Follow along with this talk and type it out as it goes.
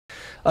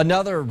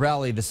Another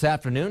rally this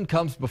afternoon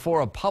comes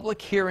before a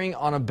public hearing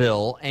on a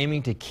bill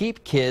aiming to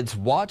keep kids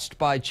watched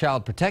by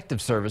Child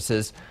Protective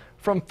Services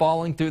from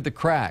falling through the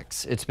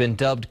cracks. It's been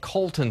dubbed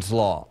Colton's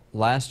Law.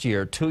 Last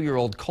year,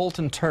 2-year-old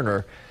Colton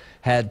Turner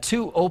had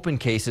 2 open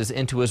cases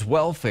into his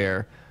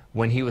welfare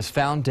when he was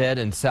found dead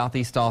in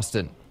Southeast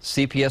Austin.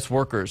 CPS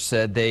workers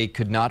said they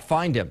could not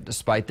find him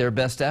despite their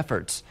best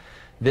efforts.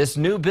 This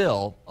new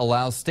bill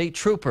allows state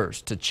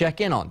troopers to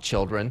check in on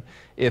children.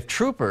 If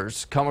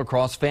troopers come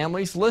across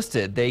families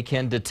listed, they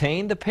can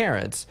detain the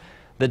parents,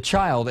 the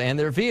child, and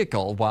their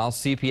vehicle while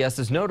CPS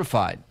is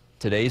notified.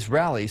 Today's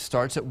rally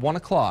starts at 1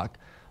 o'clock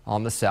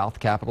on the South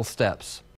Capitol steps.